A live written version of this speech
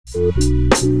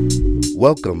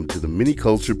Welcome to the Mini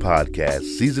Culture Podcast,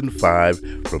 Season 5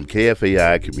 from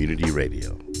KFAI Community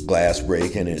Radio. Glass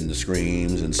breaking and the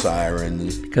screams and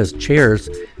sirens. Because chairs,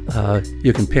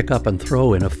 you can pick up and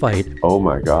throw in a fight. Oh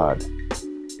my God.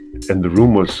 And the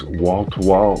room was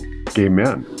wall-to-wall gay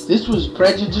men. This was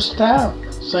Prejudice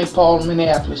Town, St. Paul,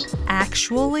 Minneapolis.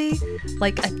 Actually,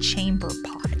 like a chamber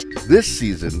pot. This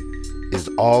season is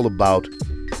all about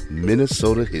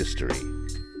Minnesota history,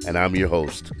 and I'm your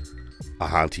host,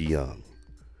 Ahanti Young.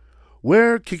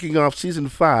 We're kicking off Season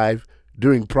 5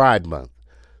 during Pride Month,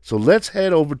 so let's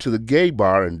head over to the gay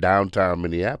bar in downtown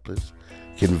Minneapolis,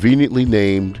 conveniently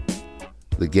named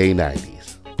the Gay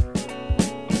 90s.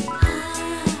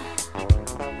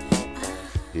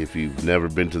 If you've never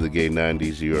been to the Gay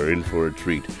 90s, you are in for a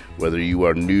treat. Whether you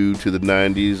are new to the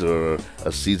 90s or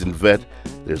a seasoned vet,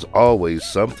 there's always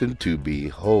something to be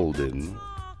holding,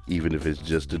 even if it's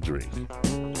just a drink.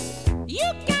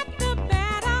 You got the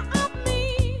better of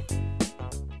me.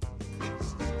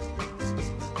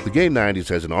 The Gay 90s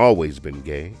hasn't always been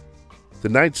gay. The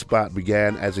night spot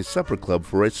began as a supper club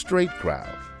for a straight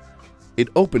crowd. It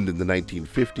opened in the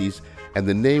 1950s, and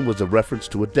the name was a reference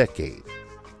to a decade,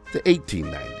 the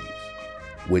 1890s,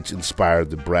 which inspired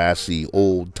the brassy,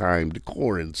 old-time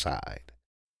decor inside.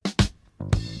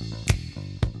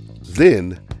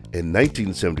 Then, in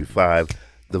 1975,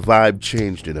 the vibe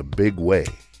changed in a big way.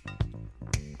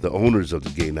 The owners of the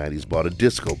Gay 90s bought a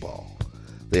disco ball.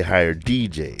 They hired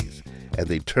DJs, and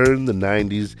they turned the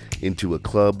 90s into a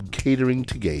club catering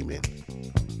to gay men.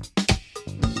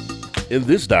 In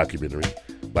this documentary,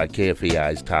 by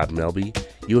KFAI's Todd Melby,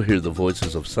 you'll hear the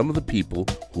voices of some of the people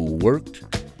who worked,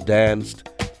 danced,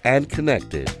 and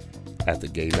connected at the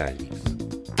Gay 90s.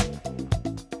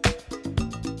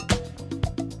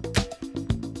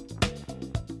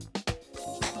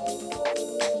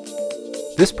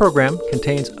 This program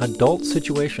contains adult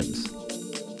situations.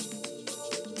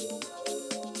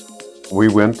 We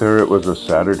went there, it was a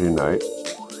Saturday night.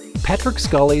 Patrick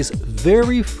Scully's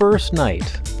very first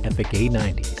night at the Gay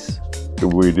 90s.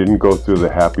 We didn't go through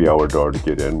the happy hour door to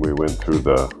get in, we went through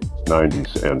the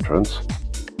 90s entrance.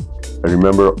 I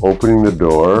remember opening the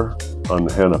door on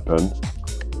the Hennepin,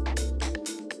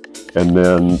 and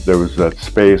then there was that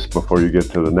space before you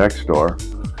get to the next door,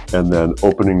 and then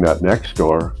opening that next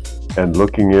door and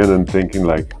looking in and thinking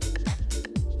like,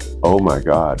 oh my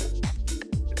God.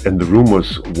 And the room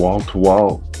was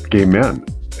wall-to-wall gay men.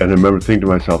 And I remember thinking to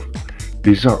myself,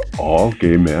 these are all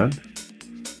gay men?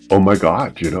 Oh my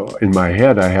God, you know, in my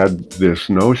head I had this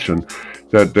notion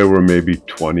that there were maybe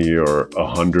 20 or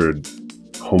 100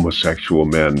 homosexual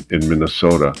men in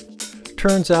Minnesota.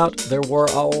 Turns out there were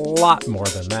a lot more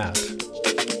than that.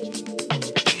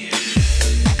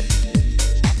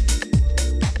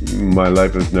 My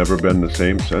life has never been the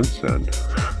same since then.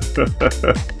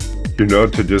 You know,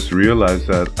 to just realize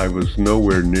that I was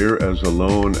nowhere near as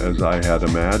alone as I had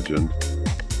imagined.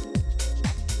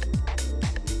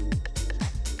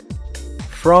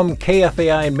 From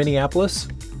KFAI in Minneapolis,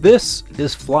 this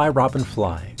is Fly Robin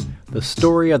Fly, the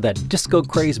story of that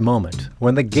disco-craze moment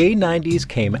when the Gay 90s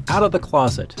came out of the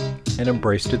closet and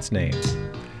embraced its name.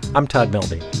 I'm Todd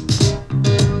Melby.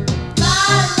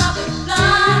 Fly, Robin,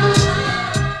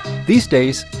 fly. These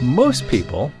days, most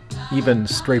people, even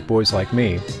straight boys like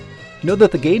me, know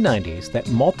that the Gay 90s, that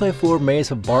multi-floor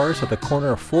maze of bars at the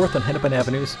corner of 4th and Hennepin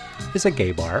Avenues, is a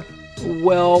gay bar.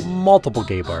 Well, multiple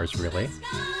gay bars, really.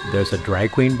 There's a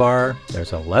drag queen bar,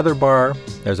 there's a leather bar,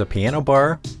 there's a piano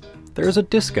bar, there's a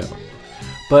disco.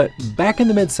 But back in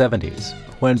the mid-70s,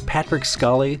 when Patrick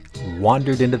Scully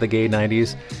wandered into the Gay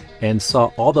 90s and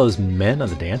saw all those men on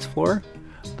the dance floor,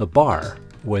 the bar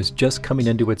was just coming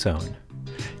into its own.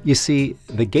 You see,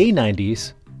 the Gay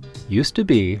 90s used to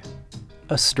be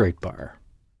a straight bar.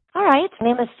 All right, my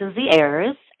name is Susie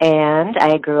Ayers, and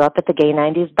I grew up at the Gay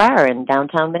 90s bar in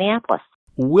downtown Minneapolis.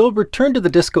 We'll return to the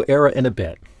disco era in a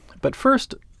bit, but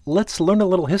first, let's learn a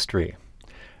little history.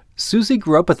 Susie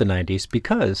grew up at the 90s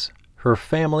because her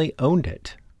family owned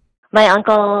it. My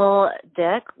Uncle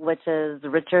Dick, which is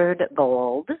Richard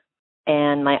Gold,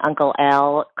 and my Uncle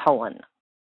Al Cohen.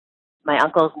 My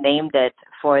uncles named it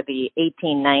for the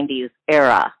 1890s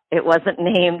era. It wasn't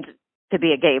named to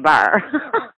be a gay bar.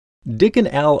 Dick and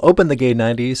Al opened the Gay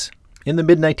 90s in the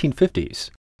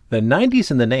mid-1950s. The 90s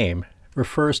in the name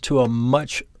refers to a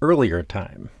much earlier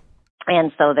time.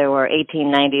 And so there were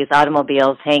 1890s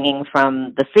automobiles hanging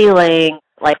from the ceiling,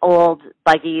 like old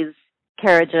buggies,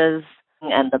 carriages,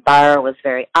 and the bar was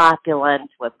very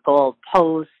opulent with gold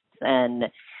posts and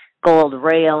gold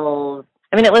rails.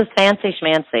 I mean, it was fancy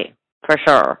schmancy, for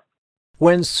sure.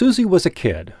 When Susie was a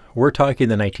kid, we're talking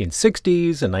the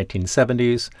 1960s and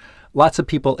 1970s, lots of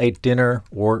people ate dinner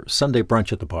or Sunday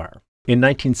brunch at the bar. In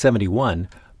 1971,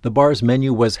 the bar's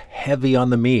menu was heavy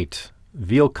on the meat.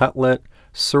 Veal cutlet,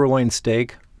 sirloin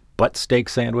steak, butt steak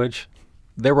sandwich.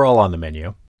 They were all on the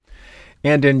menu.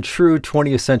 And in true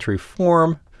 20th century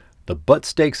form, the butt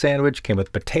steak sandwich came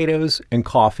with potatoes and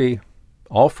coffee,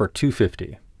 all for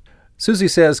 $2.50. Susie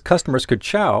says customers could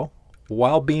chow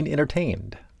while being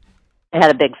entertained. It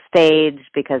had a big stage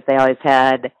because they always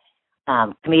had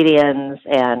comedians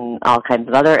and all kinds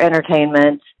of other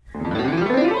entertainment.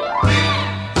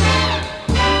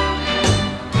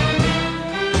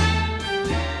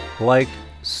 Like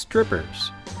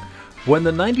strippers. When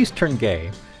the 90s turned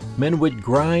gay, men would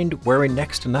grind wearing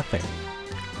next to nothing.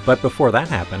 But before that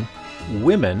happened,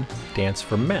 women danced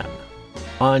for men.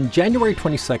 On January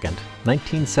 22nd,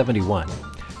 1971,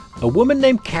 a woman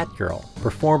named Catgirl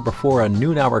performed before a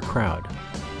noon-hour crowd.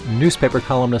 Newspaper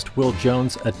columnist Will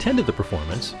Jones attended the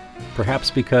performance,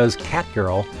 perhaps because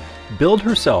Catgirl billed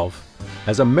herself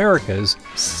as America's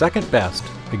second-best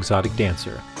exotic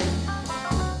dancer.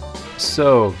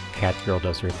 So Catgirl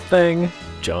does her thing,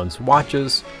 Jones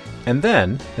watches, and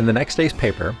then, in the next day's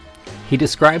paper, he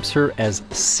describes her as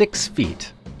 6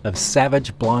 feet of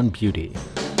savage blonde beauty.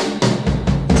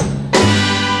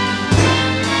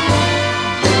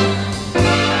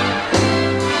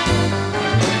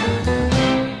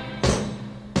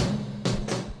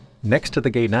 Next to the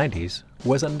gay 90s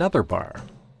was another bar.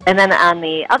 And then on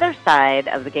the other side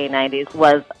of the gay 90s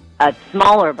was a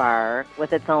smaller bar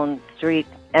with its own street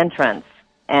entrance,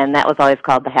 and that was always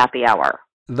called the Happy Hour.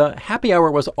 The Happy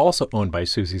Hour was also owned by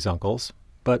Susie's uncles,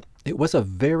 but it was a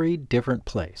very different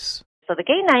place. So the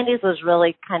gay 90s was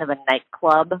really kind of a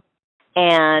nightclub,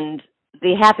 and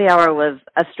the Happy Hour was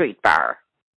a street bar.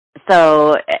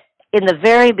 So in the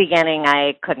very beginning,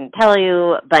 I couldn't tell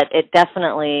you, but it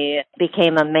definitely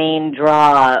became a main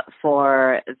draw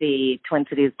for the Twin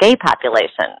Cities gay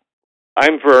population.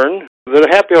 I'm Vern. The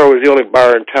Happy Hour was the only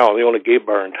bar in town, the only gay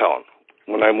bar in town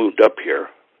when I moved up here,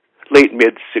 late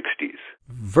mid-60s.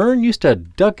 Vern used to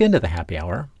duck into the Happy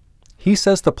Hour. He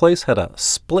says the place had a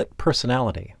split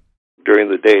personality. During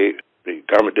the day, the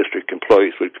Garment District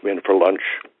employees would come in for lunch.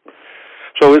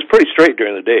 So it was pretty straight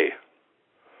during the day.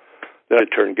 Then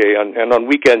I turned gay, and on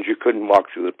weekends you couldn't walk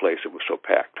through the place. It was so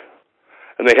packed.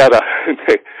 And they had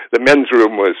the men's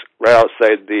room was right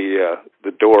outside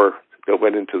the door that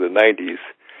went into the 90s,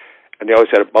 and they always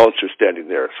had a bouncer standing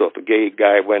there. So if a gay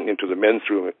guy went into the men's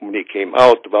room, when he came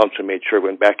out, the bouncer made sure he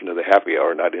went back into the Happy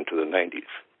Hour, not into the 90s.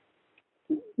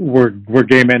 Were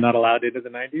gay men not allowed into the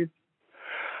 90s?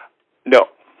 No.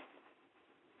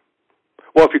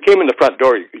 Well, if you came in the front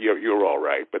door, you were all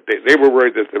right, but they were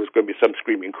worried that there was going to be some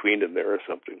screaming queen in there or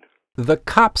something. The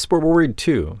cops were worried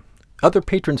too. Other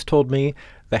patrons told me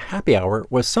the Happy Hour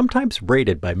was sometimes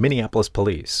raided by Minneapolis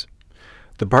police.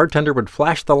 The bartender would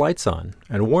flash the lights on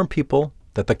and warn people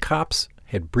that the cops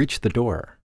had breached the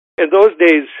door. In those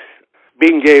days,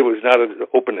 being gay was not as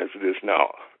open as it is now,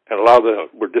 and a lot of them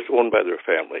were disowned by their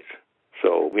families.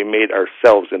 So we made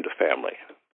ourselves into family.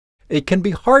 It can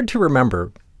be hard to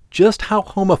remember just how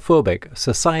homophobic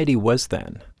society was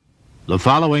then. The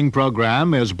following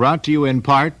program is brought to you in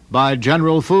part by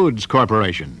General Foods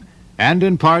Corporation and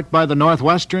in part by the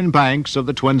Northwestern banks of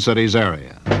the Twin Cities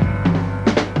area.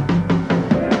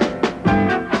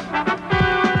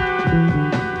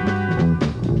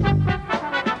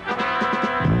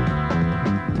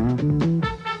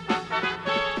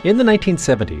 In the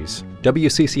 1970s,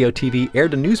 WCCO-TV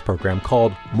aired a news program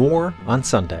called More on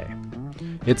Sunday.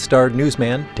 It starred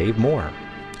newsman Dave Moore.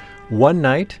 One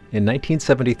night in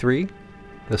 1973,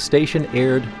 the station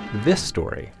aired this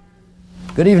story.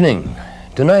 Good evening.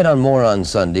 Tonight on More on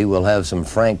Sunday, we'll have some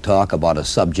frank talk about a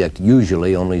subject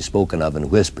usually only spoken of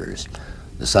in whispers.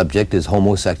 The subject is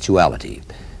homosexuality.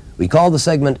 We call the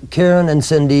segment Karen and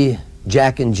Cindy,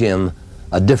 Jack and Jim,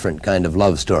 a different kind of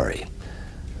love story.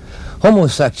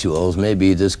 Homosexuals may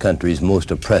be this country's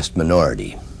most oppressed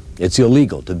minority. It's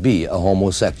illegal to be a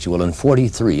homosexual in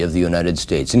 43 of the United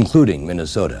States, including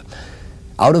Minnesota.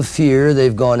 Out of fear,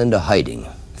 they've gone into hiding.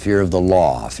 Fear of the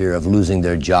law, fear of losing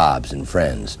their jobs and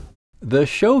friends. The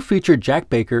show featured Jack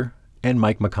Baker and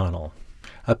Mike McConnell,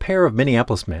 a pair of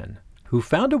Minneapolis men who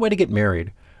found a way to get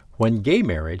married when gay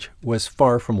marriage was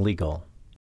far from legal.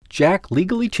 Jack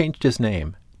legally changed his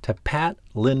name to Pat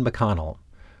Lynn McConnell,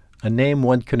 a name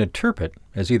one can interpret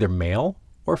as either male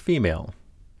or female.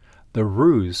 The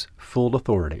ruse fooled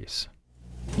authorities.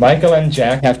 Michael and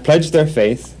Jack have pledged their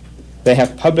faith. They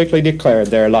have publicly declared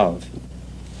their love.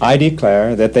 I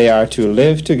declare that they are to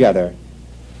live together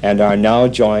and are now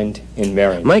joined in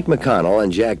marriage. Mike McConnell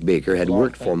and Jack Baker had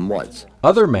worked for months.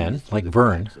 Other men, like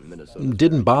Vern,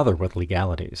 didn't bother with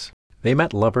legalities. They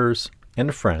met lovers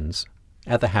and friends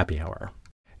at the happy hour,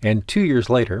 and 2 years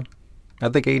later,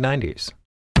 at the gay 90s.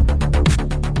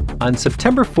 On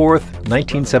September 4th,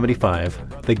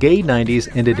 1975, the gay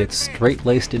 90s ended its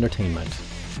straight-laced entertainment.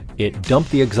 It dumped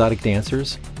the exotic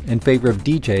dancers in favor of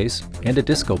DJs and a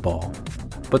disco ball.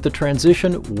 But the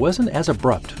transition wasn't as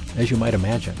abrupt as you might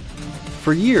imagine.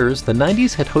 For years, the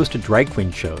 90s had hosted drag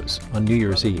queen shows on New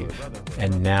Year's Eve.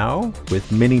 And now,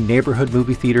 with many neighborhood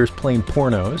movie theaters playing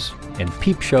pornos and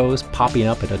peep shows popping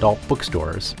up at adult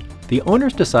bookstores, the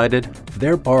owners decided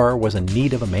their bar was in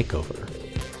need of a makeover.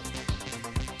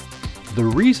 The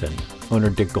reason, owner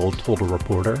Dick Gold told a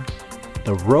reporter,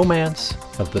 the romance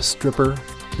of the stripper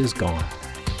is gone.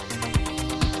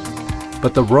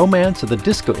 But the romance of the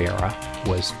disco era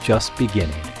was just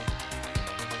beginning.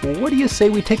 What do you say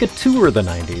we take a tour of the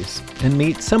 90s and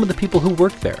meet some of the people who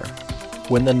worked there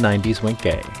when the 90s went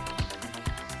gay?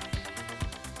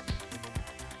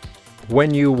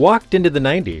 When you walked into the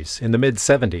 90s in the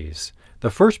mid-70s,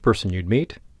 the first person you'd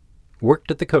meet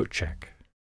worked at the coat check.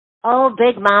 Oh,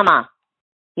 Big Mama.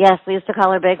 Yes, we used to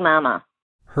call her Big Mama.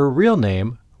 Her real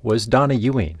name was Donna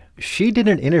Ewing. She did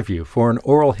an interview for an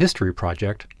oral history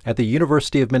project at the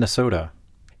University of Minnesota.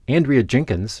 Andrea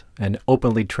Jenkins, an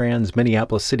openly trans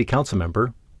Minneapolis City Council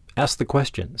member, asked the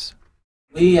questions.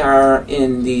 We are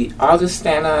in the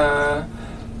Augustana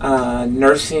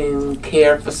Nursing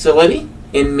Care Facility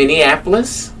in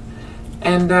Minneapolis.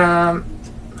 And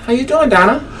how you doing,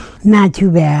 Donna? Not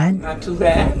too bad. Not too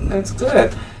bad. That's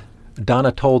good.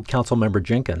 Donna told Councilmember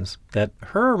Jenkins that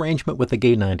her arrangement with the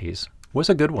gay 90s was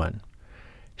a good one.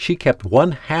 She kept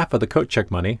 1/2 of the coat check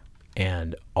money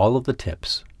and all of the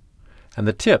tips. And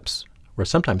the tips were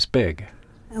sometimes big.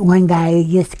 One guy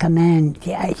used to come in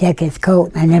and check his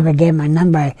coat. I never gave him a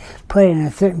number. I put it in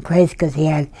a certain place because he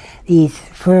had these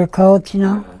fur coats, you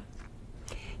know.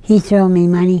 He'd throw me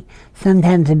money.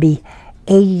 Sometimes it'd be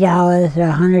 $80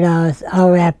 or $100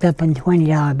 all wrapped up in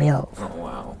 $20 bills. Oh,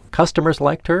 wow. Customers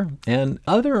liked her, and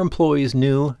other employees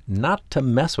knew not to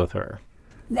mess with her.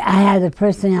 I had a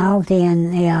personality,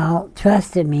 and they all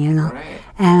trusted me, you know. Right.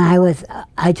 And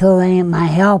I told any of my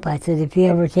help, I said, if you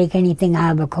ever take anything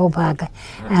out of a coat pocket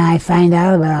and I find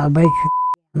out about it, I'll break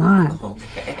your arm.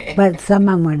 Okay. But some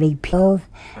of them would leave pills,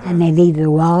 and they leave their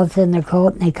wallets in their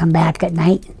coat, and they come back at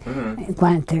night,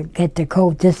 want to get their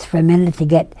coat just for a minute to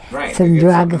get some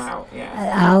drugs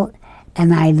out,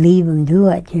 and I'd leave them do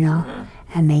it, you know,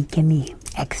 and they'd give me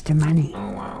extra money.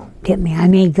 Oh, wow. Tip me. I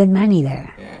made good money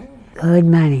there. Yeah. Good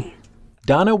money.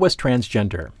 Donna was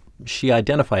transgender. She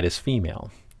identified as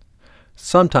female.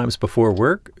 Sometimes before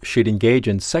work, she'd engage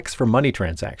in sex-for-money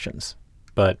transactions.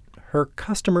 But her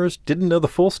customers didn't know the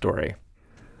full story.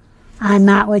 I'm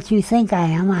not what you think I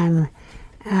am.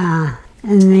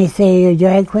 And they say, you're a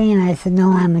drag queen? I said,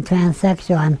 no, I'm a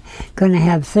transsexual. I'm going to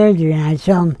have surgery. And I'd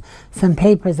show them some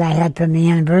papers I had from the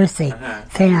university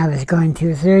saying I was going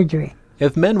through surgery.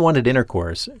 If men wanted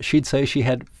intercourse, she'd say she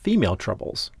had female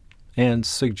troubles and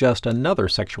suggest another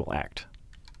sexual act.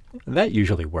 That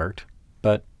usually worked,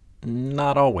 but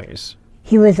not always.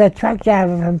 He was a truck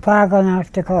driver from Fargo,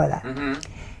 North Dakota.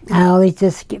 I always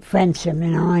just get friendship, you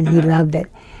know, and he loved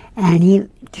it. And he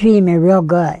treated me real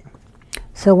good.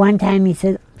 So one time he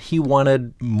said... He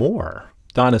wanted more.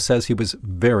 Donna says he was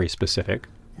very specific.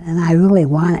 And I really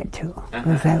wanted to,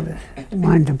 because I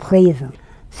wanted to please him.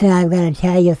 So I've got to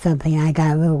tell you something.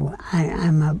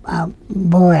 I'm a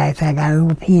boy. I said, I got a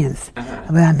little penis,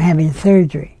 but I'm having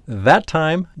surgery. That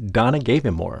time, Donna gave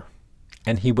him more,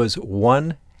 and he was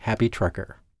one happy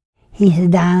trucker. He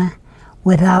said, Donna,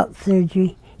 without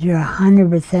surgery, you're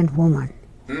 100% woman.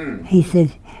 He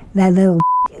said, that little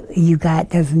you got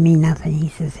doesn't mean nothing. He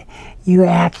says, your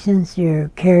actions, your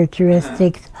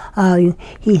characteristics,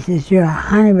 he says, you're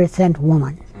 100%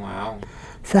 woman. Wow.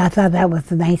 So I thought that was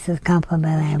the nicest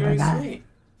compliment I ever got. Sweet.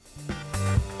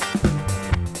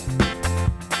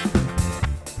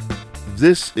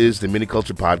 This is the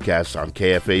Miniculture Podcast on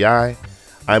KFAI.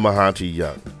 I'm Ahanti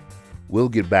Young. We'll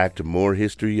get back to more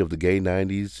history of the gay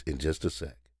 90s in just a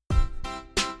sec.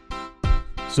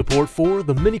 Support for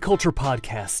the Miniculture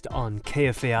Podcast on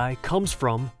KFAI comes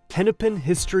from Hennepin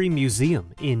History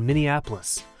Museum in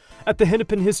Minneapolis. At the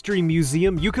Hennepin History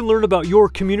Museum, you can learn about your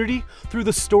community through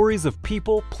the stories of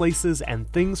people, places, and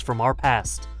things from our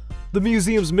past. The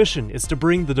museum's mission is to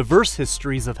bring the diverse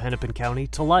histories of Hennepin County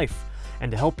to life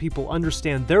and to help people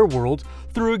understand their world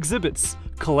through exhibits,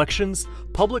 collections,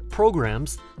 public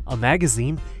programs, a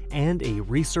magazine, and a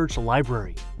research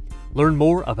library. Learn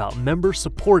more about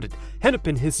member-supported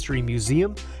Hennepin History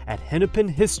Museum at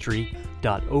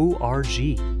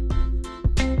hennepinhistory.org.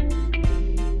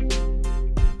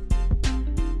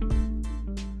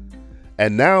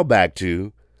 And now back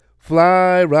to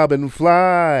Fly, Robin,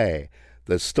 Fly,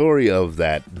 the story of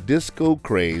that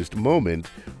disco-crazed moment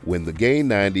when the gay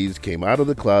 90s came out of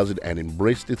the closet and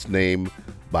embraced its name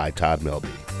by Todd Melby.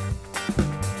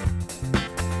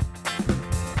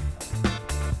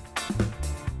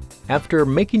 After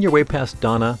making your way past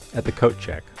Donna at the coat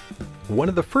check, one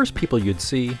of the first people you'd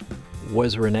see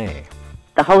was Renee.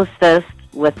 The hostess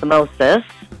with the mostest,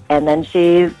 and then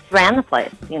she ran the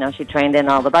place. You know, she trained in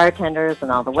all the bartenders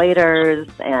and all the waiters,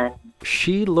 and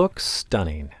she looks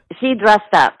stunning. She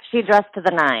dressed up. She dressed to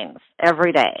the nines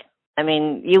every day. I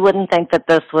mean, you wouldn't think that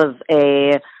this was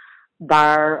a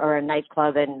bar or a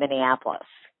nightclub in Minneapolis.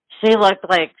 She looked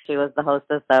like she was the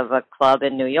hostess of a club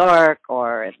in New York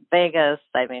or in Vegas.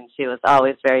 I mean, she was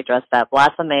always very dressed up,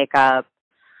 lots of makeup,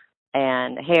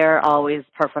 and hair always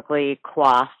perfectly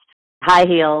coiffed, high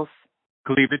heels.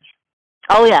 Cleavage?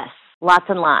 Oh, yes, lots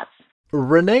and lots.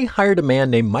 Renee hired a man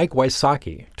named Mike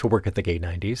Wysocki to work at the Gay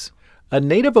 90s. A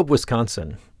native of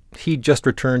Wisconsin, he'd just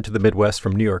returned to the Midwest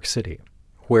from New York City,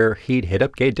 where he'd hit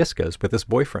up gay discos with his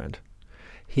boyfriend.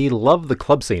 He loved the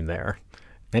club scene there,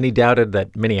 and he doubted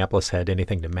that Minneapolis had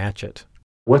anything to match it.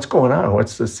 What's going on?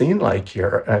 What's the scene like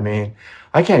here? I mean,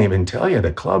 I can't even tell you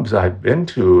the clubs I've been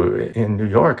to in New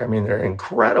York. I mean, they're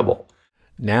incredible.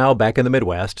 Now, back in the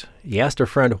Midwest, he asked a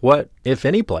friend what, if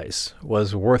any place,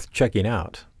 was worth checking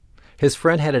out. His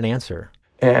friend had an answer.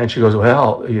 And she goes,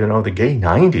 well, you know, the Gay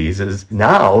 90s is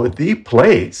now the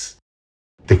place.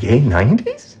 The Gay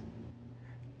 90s?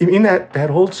 You mean that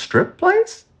old strip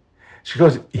place? She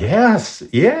goes, yes,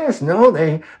 no,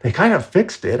 they kind of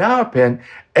fixed it up and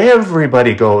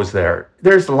everybody goes there.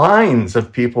 There's lines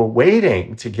of people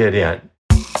waiting to get in.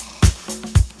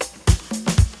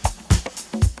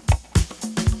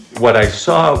 What I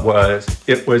saw was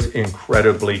it was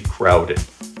incredibly crowded.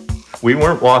 We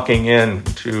weren't walking in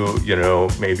to, you know,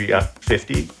 maybe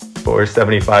 50 or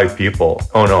 75 people.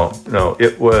 Oh, no,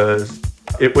 it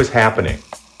was happening.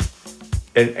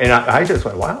 And I just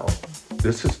went, wow,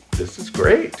 this is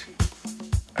great.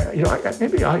 You know, I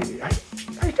think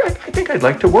I'd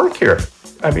like to work here.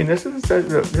 I mean, this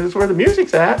is where the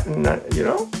music's at, and you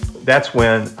know. That's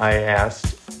when I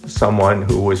asked someone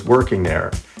who was working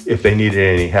there if they needed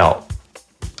any help.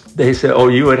 They said, oh,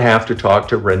 you would have to talk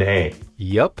to Renee.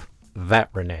 Yup, that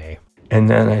Renee. And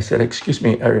then I said, excuse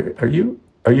me, are you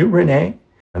Renee?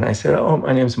 And I said, oh,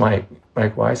 my name's Mike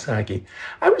Wysocki.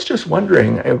 I was just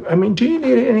wondering, I mean, do you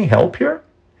need any help here?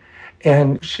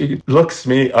 And she looks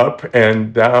me up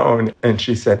and down and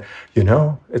she said, you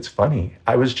know, it's funny.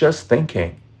 I was just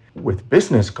thinking, with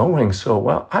business going so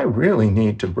well, I really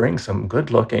need to bring some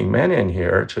good-looking men in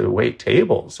here to wait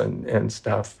tables and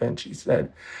stuff. And she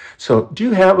said, so do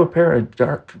you have a pair of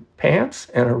dark pants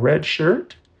and a red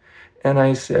shirt? And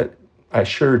I said, I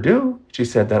sure do. She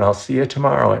said, then I'll see you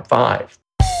tomorrow at 5.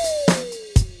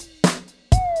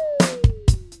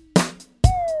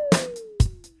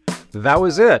 That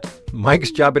was it.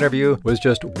 Mike's job interview was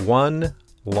just one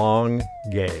long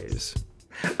gaze.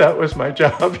 That was my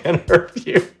job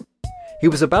interview. He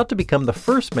was about to become the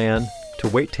first man to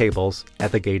wait tables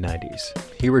at the Gay 90s.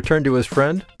 He returned to his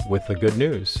friend with the good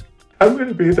news. I'm going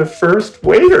to be the first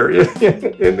waiter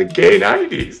in the Gay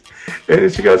 90s.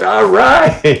 And she goes, all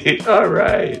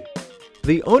right.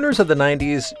 The owners of the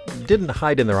 90s didn't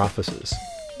hide in their offices.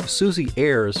 Susie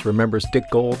Ayers remembers Dick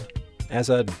Gold as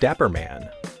a dapper man.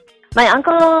 My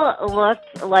uncle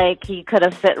looked like he could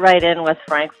have fit right in with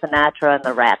Frank Sinatra and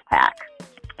the Rat Pack.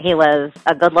 He was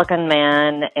a good-looking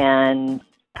man and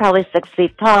probably 6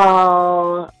 feet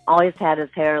tall, always had his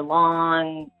hair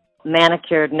long,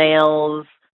 manicured nails.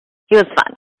 He was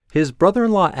fun. His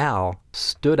brother-in-law, Al,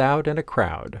 stood out in a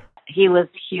crowd. He was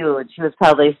huge. He was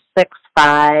probably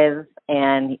 6'5",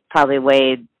 and he probably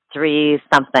weighed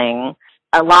 3-something.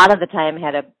 A lot of the time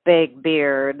had a big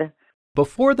beard.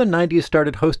 Before the 90s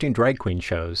started hosting drag queen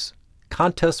shows,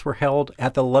 contests were held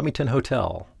at the Leamington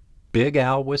Hotel. Big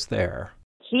Al was there.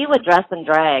 He would dress in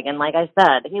drag, and like I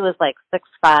said, he was like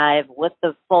 6'5", with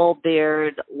the full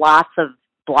beard, lots of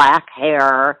black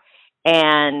hair,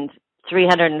 and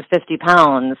 350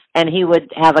 pounds, and he would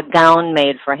have a gown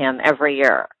made for him every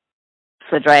year.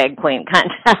 It's a drag queen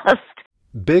contest.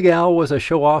 Big Al was a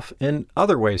show-off in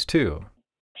other ways, too.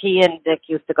 He and Dick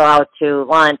used to go out to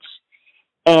lunch,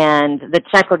 and the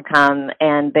check would come,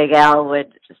 and Big Al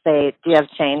would say, do you have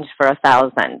change for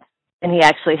 1,000? And he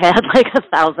actually had like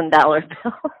 $1,000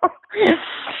 bill.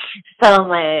 So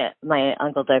my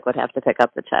Uncle Dick would have to pick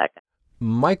up the check.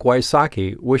 Mike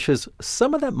Wysocki wishes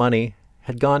some of that money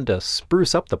had gone to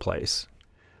spruce up the place.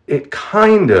 It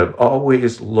kind of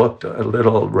always looked a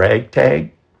little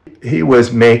ragtag. He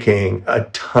was making a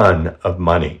ton of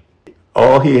money.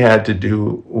 All he had to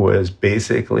do was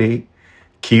basically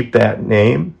keep that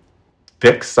name,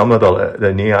 fix some of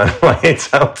the neon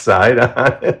lights outside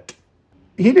on it.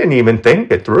 He didn't even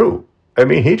think it through. I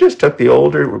mean, he just took the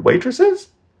older waitresses,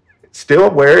 still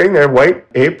wearing their white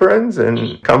aprons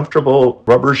and comfortable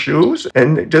rubber shoes,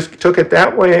 and just took it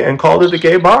that way and called it a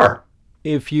gay bar.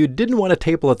 If you didn't want a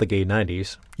table at the Gay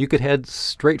 90s, you could head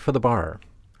straight for the bar.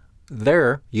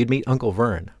 There, you'd meet Uncle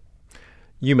Vern.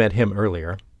 You met him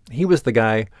earlier. He was the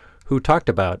guy who talked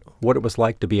about what it was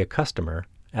like to be a customer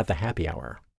at the happy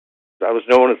hour. I was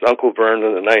known as Uncle Vern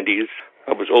in the 90s.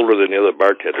 I was older than the other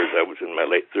bartenders. I was in my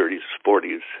late 30s,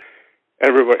 40s.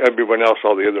 Everyone else,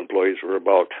 all the other employees, were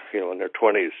about, in their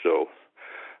 20s. So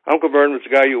Uncle Vern was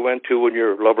the guy you went to when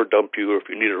your lover dumped you or if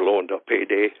you needed a loan to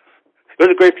payday. It was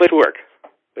a great place to work.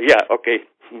 But yeah, okay,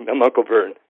 I'm Uncle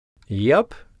Vern.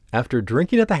 Yep. After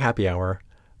drinking at the happy hour,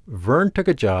 Vern took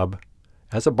a job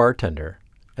as a bartender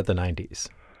at the 90s.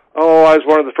 Oh, I was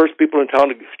one of the first people in town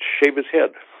to shave his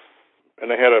head.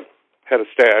 And I had a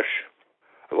stash.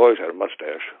 I've always had a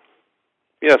mustache.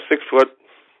 Yeah, 6 foot.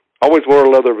 Always wore a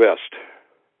leather vest.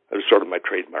 That was sort of my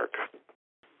trademark.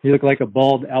 You look like a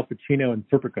bald Al Pacino in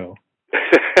Serpico.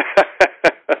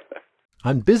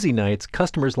 On busy nights,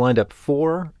 customers lined up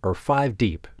 4 or 5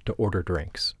 deep to order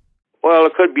drinks. Well,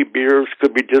 it could be beers,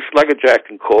 could be just like a Jack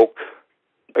and Coke.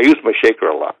 I use my shaker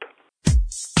a lot.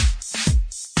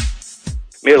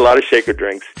 Made a lot of shaker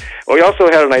drinks. Well, we also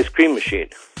had an ice cream machine,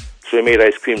 so we made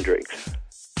ice cream drinks.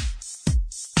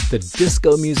 The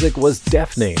disco music was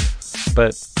deafening,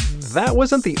 but that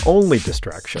wasn't the only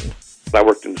distraction. I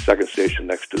worked in the second station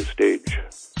next to the stage,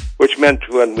 which meant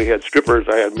when we had strippers,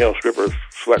 I had male strippers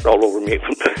sweat all over me.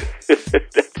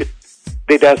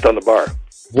 They danced on the bar.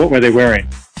 What were they wearing?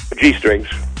 G-strings.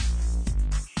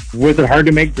 Was it hard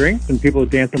to make drinks and people would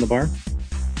dance on the bar?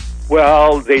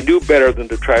 Well, they knew better than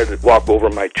to try to walk over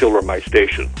my till or my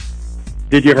station.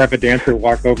 Did you ever have a dancer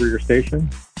walk over your station?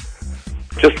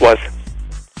 Just once.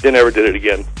 They never did it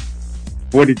again.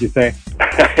 What did you say?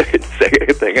 I didn't say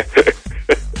anything.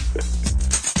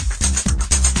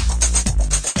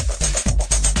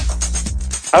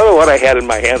 I don't know what I had in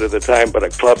my hand at the time, but I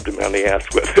clubbed him on the ass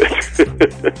with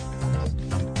it.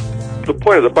 The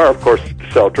point of the bar, of course, is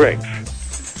to sell drinks.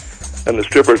 And the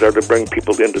strippers are to bring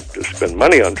people in to spend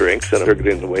money on drinks, and if they're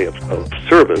getting in the way of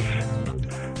service,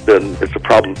 then it's a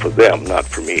problem for them, not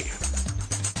for me.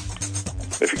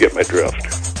 If you get my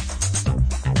drift.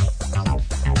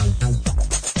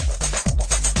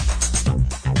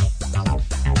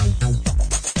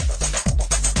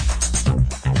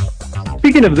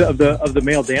 Speaking of the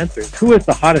male dancers, who was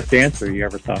the hottest dancer you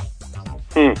ever saw?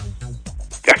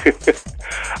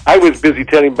 I was busy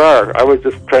tending bar. I was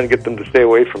just trying to get them to stay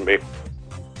away from me.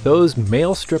 Those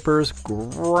male strippers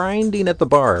grinding at the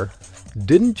bar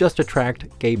didn't just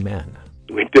attract gay men.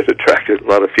 We did attract a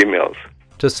lot of females.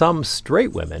 To some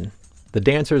straight women, the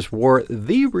dancers were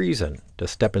the reason to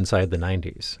step inside the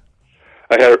 90s.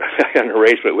 I had an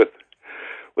arrangement with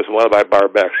one of my bar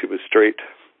backs. He was straight.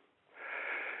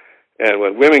 And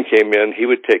when women came in, he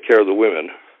would take care of the women.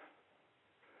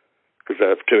 Because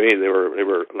to me, they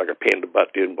were like a pain in the butt.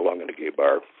 They didn't belong in a gay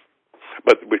bar.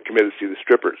 But we'd come in to see the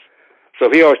strippers. So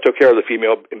he always took care of the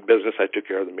female business. I took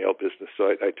care of the male business. So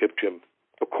I tipped him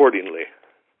accordingly.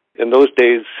 In those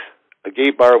days, a gay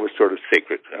bar was sort of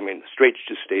sacred. I mean, straights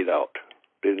just stayed out.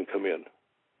 They didn't come in.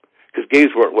 Because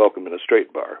gays weren't welcome in a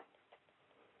straight bar.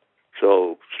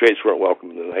 So straights weren't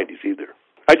welcome in the 90s either.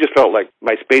 I just felt like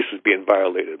my space was being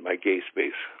violated, my gay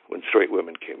space, when straight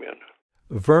women came in.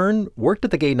 Vern worked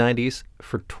at the Gay 90s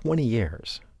for 20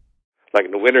 years. Like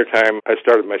in the wintertime, I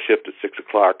started my shift at 6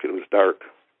 o'clock. It was dark.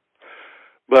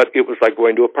 But it was like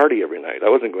going to a party every night. I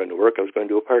wasn't going to work. I was going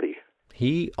to a party.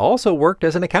 He also worked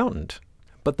as an accountant,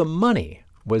 but the money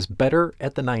was better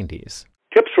at the 90s.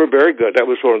 Tips were very good. That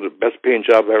was one of the best paying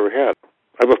jobs I ever had.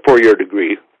 I have a 4-year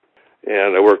degree,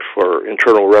 and I worked for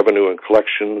Internal Revenue and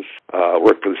Collections,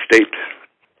 worked for the state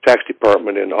tax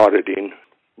department in auditing,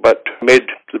 but made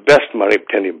the best money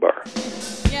tending bar.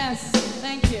 Yes,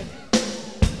 thank you.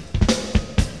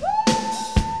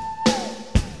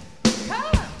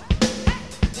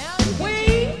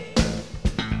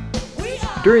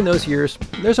 During those years,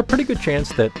 there's a pretty good chance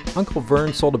that Uncle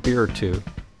Vern sold a beer or two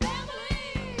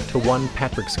to one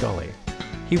Patrick Scully.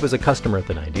 He was a customer at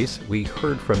the 90s. We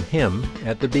heard from him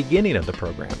at the beginning of the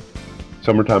program.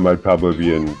 Summertime, I'd probably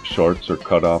be in shorts or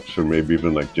cutoffs or maybe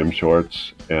even like gym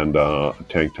shorts and a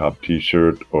tank top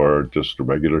t-shirt or just a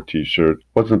regular t-shirt.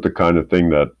 Wasn't the kind of thing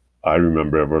that I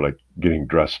remember ever like getting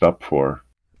dressed up for.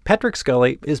 Patrick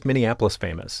Scully is Minneapolis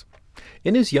famous.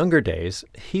 In his younger days,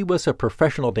 he was a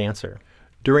professional dancer.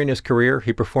 During his career,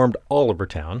 he performed all over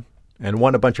town and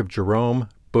won a bunch of Jerome,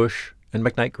 Bush, and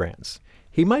McKnight grants.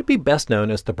 He might be best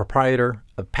known as the proprietor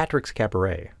of Patrick's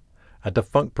Cabaret, a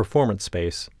defunct performance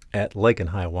space at Lake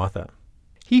and Hiawatha.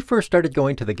 He first started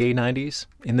going to the gay 90s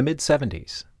in the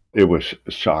mid-70s. It was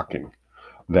shocking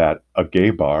that a gay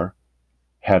bar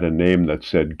had a name that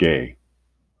said gay.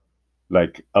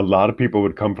 Like, a lot of people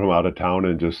would come from out of town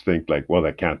and just think like, well,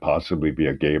 that can't possibly be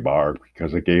a gay bar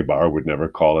because a gay bar would never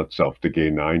call itself the gay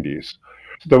 90s.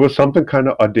 There was something kind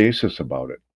of audacious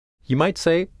about it. You might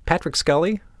say Patrick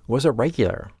Scully was a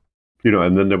regular. You know,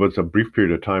 and then there was a brief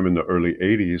period of time in the early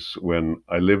 80s when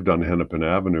I lived on Hennepin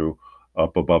Avenue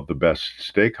up above the Best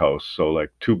Steakhouse. So like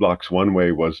 2 blocks one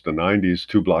way was the 90s,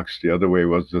 2 blocks the other way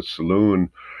was the saloon.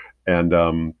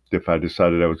 And if I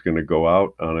decided I was going to go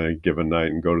out on a given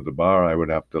night and go to the bar, I would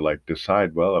have to like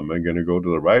decide, well, am I going to go to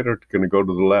the right or going to go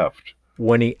to the left?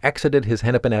 When he exited his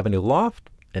Hennepin Avenue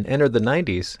loft and entered the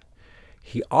 90s,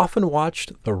 he often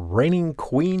watched the reigning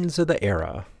queens of the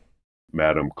era.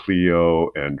 Madame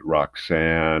Cleo and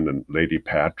Roxanne and Lady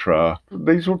Patra.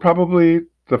 These were probably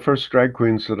the first drag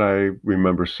queens that I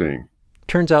remember seeing.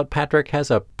 Turns out Patrick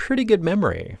has a pretty good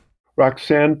memory.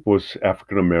 Roxanne was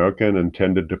African American and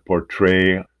tended to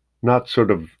portray not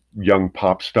sort of young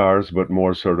pop stars, but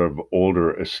more sort of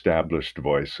older established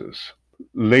voices.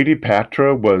 Lady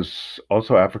Patra was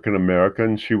also African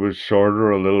American. She was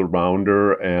shorter, a little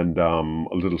rounder, and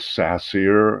a little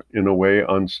sassier in a way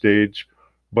on stage,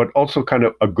 but also kind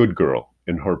of a good girl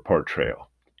in her portrayal.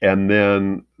 And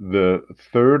then the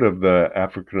third of the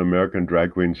African American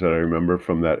drag queens that I remember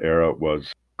from that era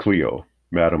was Cleo,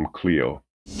 Madame Cleo.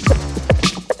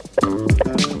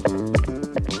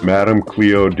 Madame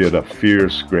Cleo did a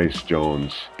fierce Grace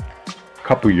Jones.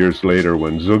 A couple years later,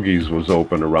 when Zoogie's was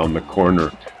open around the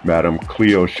corner, Madame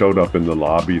Cleo showed up in the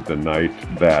lobby the night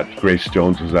that Grace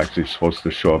Jones was actually supposed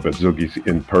to show up at Zoogie's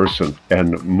in person.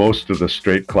 And most of the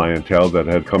straight clientele that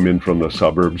had come in from the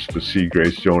suburbs to see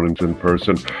Grace Jones in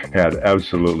person had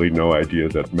absolutely no idea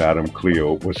that Madame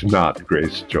Cleo was not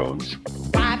Grace Jones.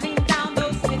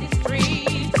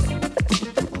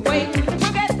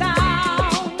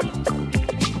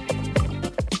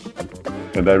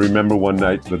 And I remember one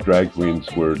night the drag queens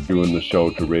were doing the show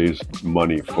to raise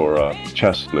money for a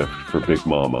chest lift for Big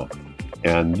Mama.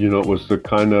 And, you know, it was the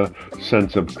kind of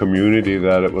sense of community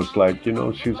that it was like, you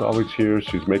know, she's always here.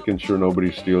 She's making sure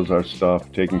nobody steals our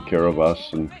stuff, taking care of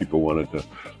us, and people wanted to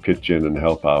pitch in and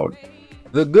help out.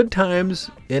 The good times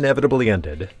inevitably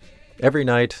ended every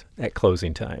night at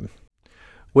closing time.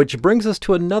 Which brings us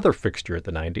to another fixture at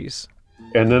the 90s.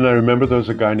 And then I remember there was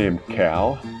a guy named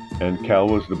Cal, and Cal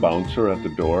was the bouncer at the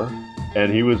door.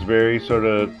 And he was very sort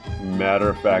of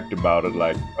matter-of-fact about it,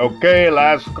 like, okay,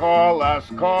 last call,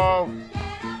 last call.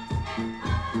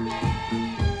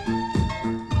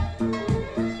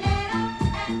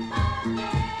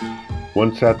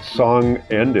 Once that song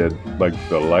ended, like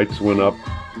the lights went up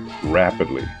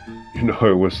rapidly. You know,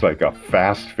 it was like a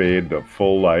fast fade to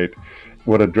full light,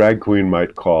 what a drag queen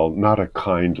might call not a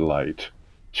kind light.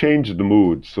 Changed the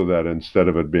mood so that instead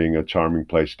of it being a charming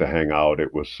place to hang out,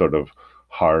 it was sort of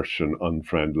harsh and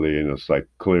unfriendly, and it's like,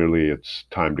 clearly it's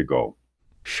time to go.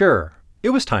 Sure,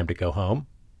 it was time to go home.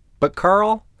 But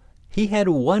Carl, he had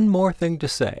one more thing to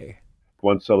say.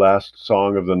 Once the last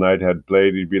song of the night had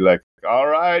played, he'd be like, all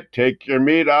right, take your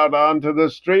meat out onto the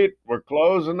street. We're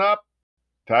closing up.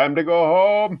 Time to go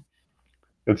home.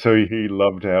 And so he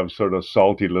loved to have sort of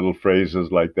salty little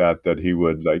phrases like that he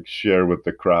would like share with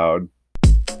the crowd.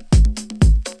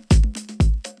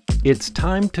 It's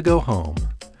time to go home.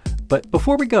 But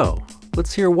before we go,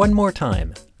 let's hear one more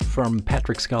time from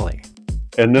Patrick Scully.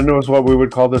 And then there was what we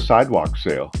would call the sidewalk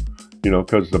sale, you know,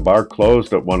 because the bar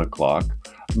closed at 1 o'clock,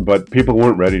 but people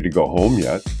weren't ready to go home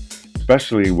yet,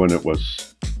 especially when it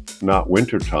was not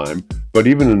wintertime. But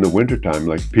even in the wintertime,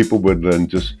 like people would then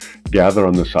just gather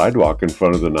on the sidewalk in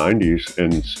front of the 90s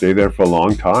and stay there for a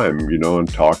long time, you know,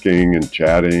 and talking and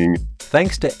chatting.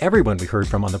 Thanks to everyone we heard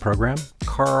from on the program: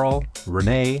 Carl,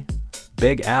 Renee,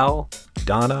 Big Al,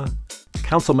 Donna,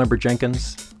 Councilmember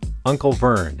Jenkins, Uncle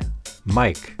Vern,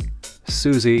 Mike,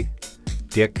 Susie,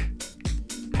 Dick,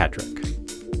 Patrick.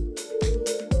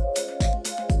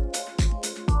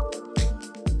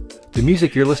 The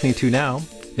music you're listening to now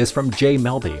is from Jay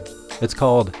Melby. It's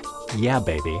called Yeah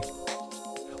Baby.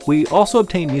 We also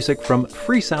obtain music from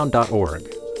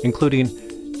freesound.org, including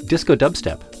Disco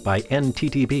Dubstep by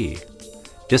NTTB,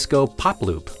 Disco Pop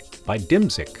Loop by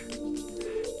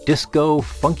Dimzik, Disco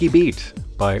Funky Beat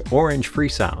by Orange Free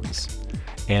Sounds,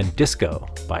 and Disco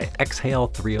by Exhale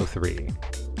 303.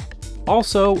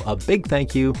 Also, a big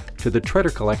thank you to the Treader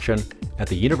Collection at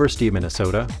the University of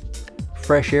Minnesota,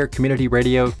 Fresh Air Community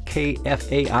Radio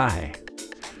KFAI.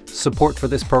 Support for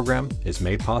this program is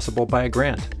made possible by a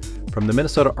grant from the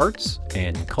Minnesota Arts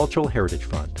and Cultural Heritage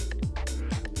Fund.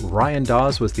 Ryan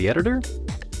Dawes was the editor.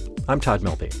 I'm Todd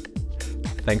Melby.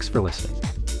 Thanks for listening.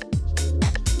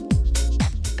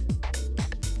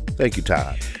 Thank you,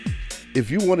 Todd. If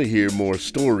you want to hear more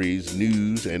stories,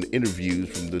 news, and interviews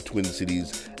from the Twin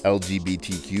Cities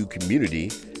LGBTQ community,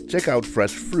 check out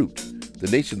Fresh Fruit, the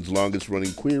nation's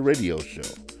longest-running queer radio show.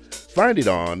 Find it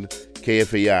on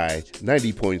KFAI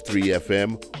 90.3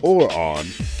 FM or on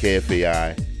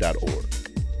kfai.org.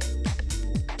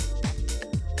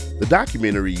 The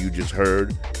documentary you just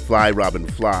heard, Fly Robin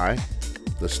Fly,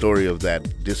 the story of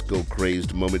that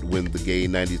disco-crazed moment when the gay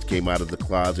 90s came out of the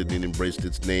closet and embraced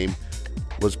its name,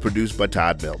 was produced by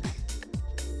Todd Melby.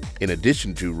 In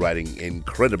addition to writing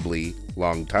incredibly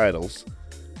long titles,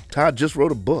 Todd just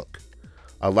wrote a book,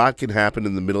 A Lot Can Happen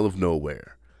in the Middle of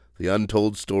Nowhere, the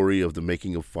untold story of the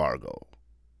making of Fargo.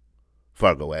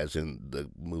 Fargo as in the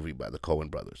movie by the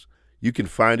Coen brothers. You can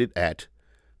find it at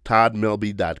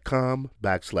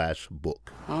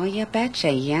toddmelby.com/book. Oh, you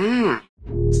betcha, yeah.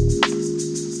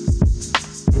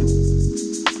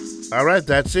 All right,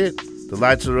 that's it. The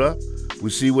lights are up. We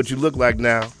see what you look like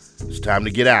now. It's time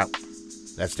to get out.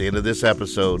 That's the end of this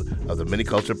episode of the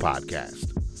Miniculture Podcast.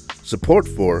 Support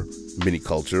for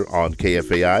Miniculture on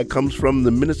KFAI comes from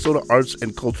the Minnesota Arts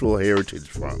and Cultural Heritage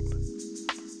Fund.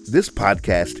 This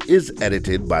podcast is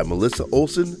edited by Melissa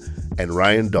Olson and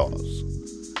Ryan Dawes.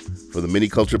 For the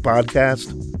Miniculture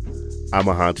Podcast, I'm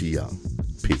Ahanti Young.